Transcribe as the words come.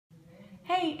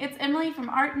Hey, it's Emily from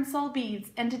Art and Soul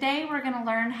Beads, and today we're going to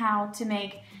learn how to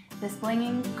make this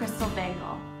blinging crystal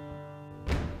bangle.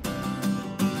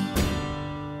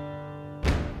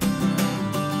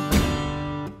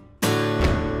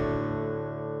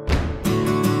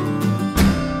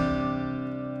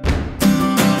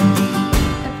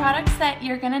 The products that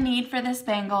you're going to need for this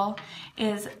bangle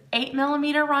is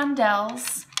 8mm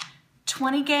rondelles,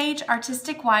 20 gauge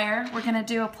artistic wire. We're going to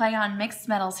do a play on mixed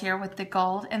metals here with the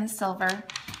gold and the silver.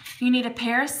 You need a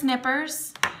pair of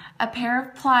snippers, a pair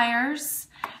of pliers,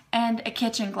 and a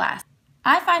kitchen glass.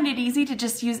 I find it easy to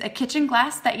just use a kitchen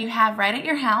glass that you have right at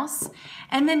your house.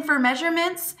 And then for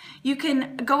measurements, you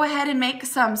can go ahead and make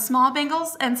some small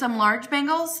bangles and some large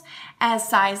bangles as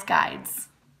size guides.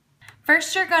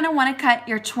 First, you're going to want to cut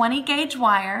your 20 gauge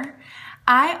wire.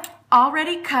 I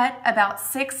already cut about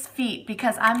 6 feet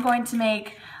because I'm going to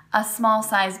make a small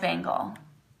size bangle.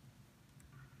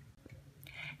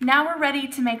 Now we're ready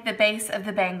to make the base of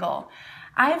the bangle.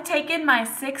 I've taken my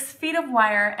 6 feet of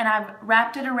wire and I've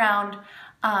wrapped it around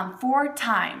 4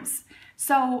 times.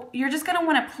 So you're just going to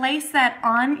want to place that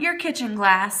on your kitchen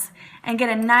glass and get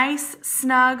a nice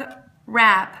snug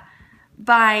wrap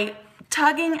by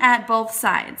tugging at both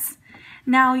sides.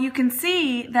 Now you can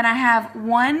see that I have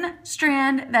one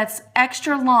strand that's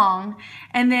extra long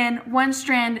and then one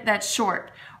strand that's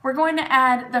short. We're going to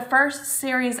add the first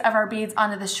series of our beads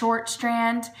onto the short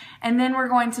strand, and then we're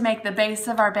going to make the base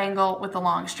of our bangle with the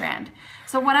long strand.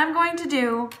 So what I'm going to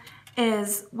do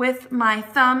is with my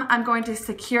thumb, I'm going to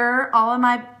secure all of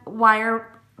my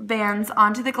wire bands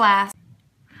onto the glass.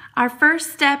 Our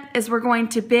first step is we're going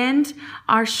to bend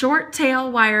our short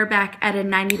tail wire back at a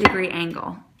 90-degree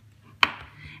angle.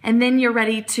 And then you're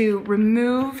ready to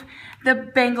remove the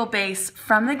bangle base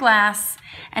from the glass,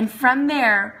 and from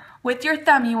there, with your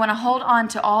thumb, you want to hold on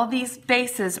to all these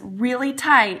bases really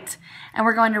tight, and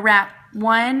we're going to wrap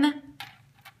 1,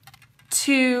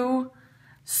 2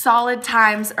 solid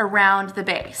times around the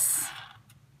base.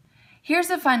 Here's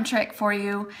a fun trick for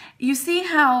you. You see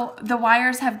how the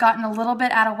wires have gotten a little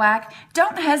bit out of whack?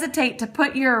 Don't hesitate to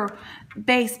put your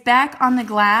base back on the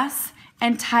glass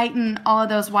and tighten all of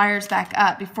those wires back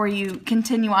up before you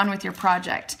continue on with your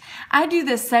project. I do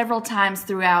this several times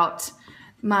throughout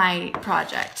my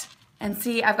project. And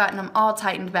see, I've gotten them all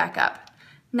tightened back up.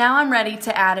 Now I'm ready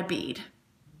to add a bead.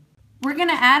 We're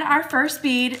gonna add our first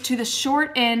bead to the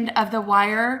short end of the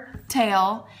wire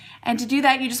tail. And to do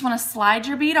that, you just wanna slide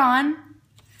your bead on.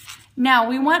 Now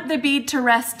we want the bead to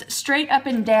rest straight up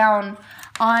and down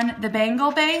on the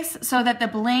bangle base so that the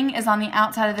bling is on the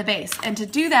outside of the base. And to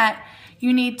do that,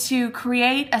 you need to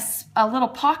create a little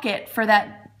pocket for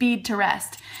that bead to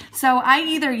rest. So I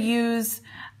either use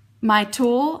my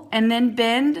tool and then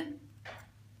bend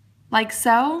like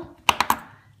so,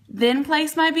 then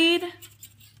place my bead,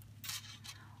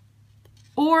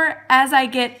 or as I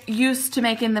get used to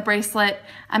making the bracelet,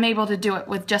 I'm able to do it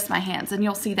with just my hands, and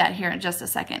you'll see that here in just a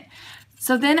second.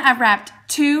 So then I've wrapped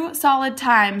 2 solid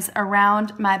times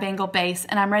around my bangle base,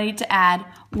 and I'm ready to add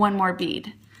 1 more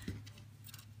bead.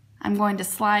 I'm going to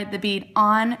slide the bead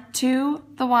onto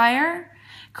the wire,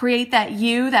 create that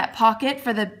U, that pocket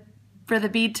for the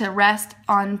bead to rest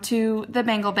onto the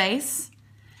bangle base.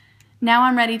 Now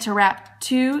I'm ready to wrap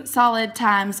 2 solid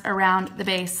times around the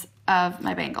base of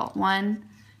my bangle. 1,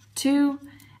 2,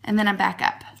 and then I'm back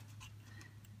up.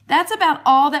 That's about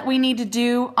all that we need to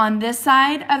do on this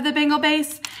side of the bangle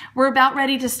base. We're about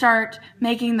ready to start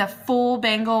making the full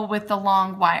bangle with the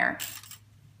long wire.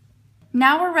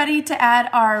 Now we're ready to add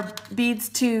our beads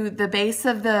to the base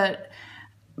of the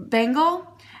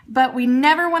bangle, but we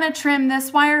never want to trim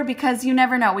this wire because you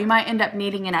never know, we might end up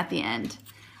needing it at the end.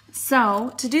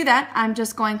 So to do that, I'm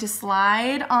just going to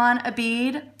slide on a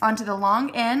bead onto the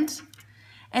long end,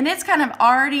 and it's kind of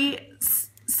already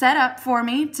set up for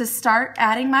me to start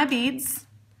adding my beads.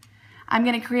 I'm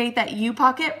going to create that U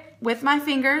pocket with my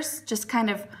fingers, just kind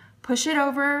of push it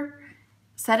over,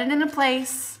 set it into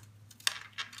place.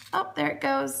 Oh, there it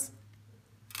goes.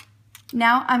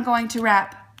 Now I'm going to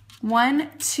wrap 1,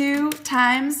 2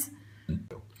 times.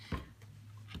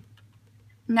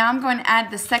 Now I'm going to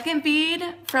add the second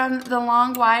bead from the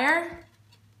long wire.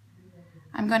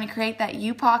 I'm going to create that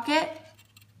U pocket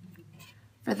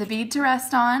for the bead to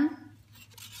rest on.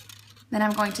 Then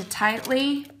I'm going to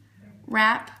tightly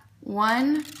wrap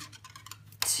 1,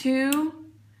 2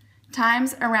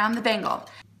 times around the bangle.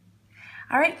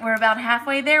 All right, we're about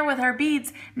halfway there with our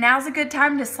beads. Now's a good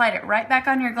time to slide it right back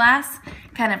on your glass,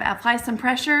 kind of apply some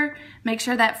pressure, make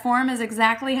sure that form is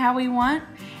exactly how we want,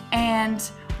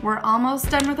 and we're almost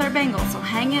done with our bangle, so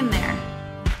hang in there.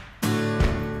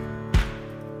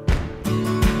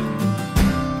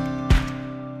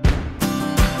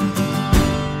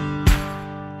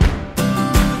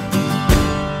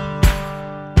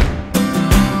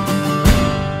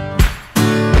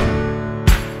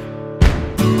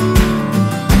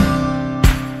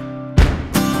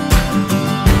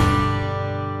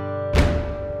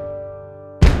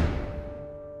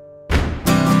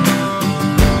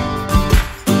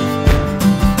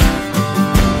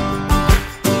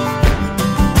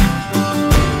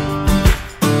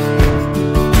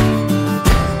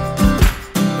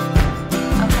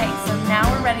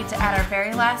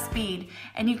 very last bead,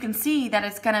 and you can see that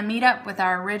it's going to meet up with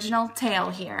our original tail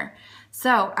here.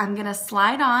 So I'm going to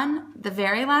slide on the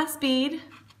very last bead,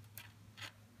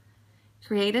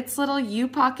 create its little U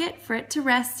pocket for it to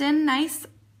rest in nice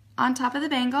on top of the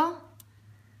bangle,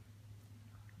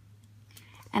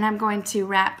 and I'm going to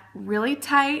wrap really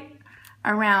tight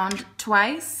around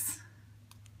twice.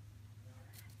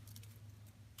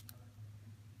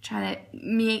 Try to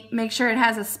make sure it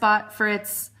has a spot for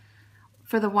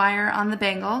the wire on the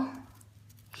bangle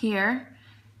here.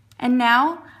 And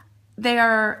now they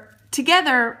are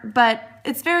together, but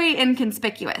it's very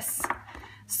inconspicuous.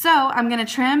 So I'm going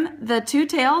to trim the two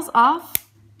tails off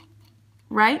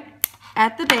right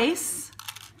at the base,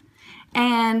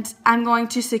 and I'm going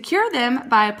to secure them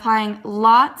by applying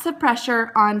lots of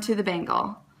pressure onto the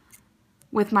bangle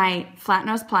with my flat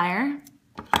nose plier,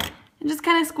 and just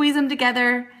kind of squeeze them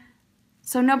together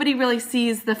so nobody really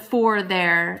sees the four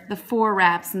there, the four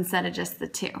wraps instead of just the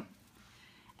two.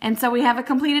 And so we have a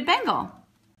completed bangle.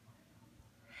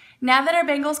 Now that our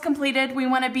bangle's completed, we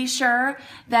want to be sure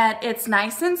that it's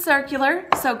nice and circular.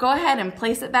 So go ahead and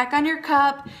place it back on your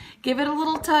cup, give it a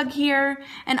little tug here,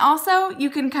 and also you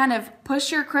can kind of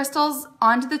push your crystals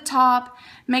onto the top,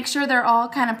 make sure they're all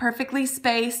kind of perfectly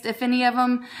spaced. If any of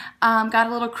them got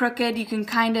a little crooked, you can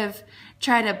kind of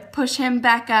try to push him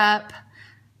back up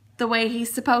the way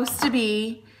he's supposed to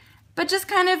be, but just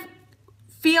kind of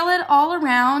feel it all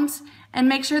around and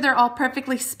make sure they're all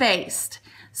perfectly spaced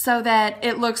so that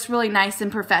it looks really nice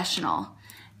and professional.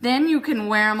 Then you can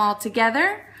wear them all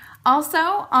together.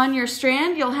 Also, on your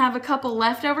strand, you'll have a couple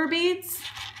leftover beads,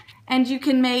 and you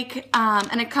can make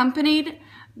an accompanied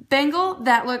bangle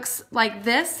that looks like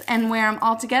this and wear them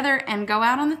all together and go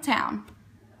out on the town.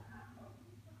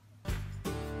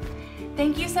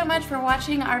 Thank you so much for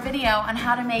watching our video on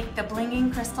how to make the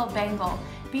Blinging Crystal Bangle.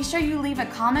 Be sure you leave a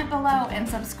comment below and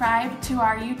subscribe to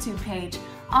our YouTube page.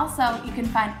 Also, you can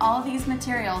find all of these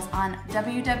materials on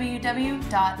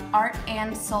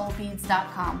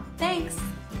www.artandsoulbeads.com. Thanks!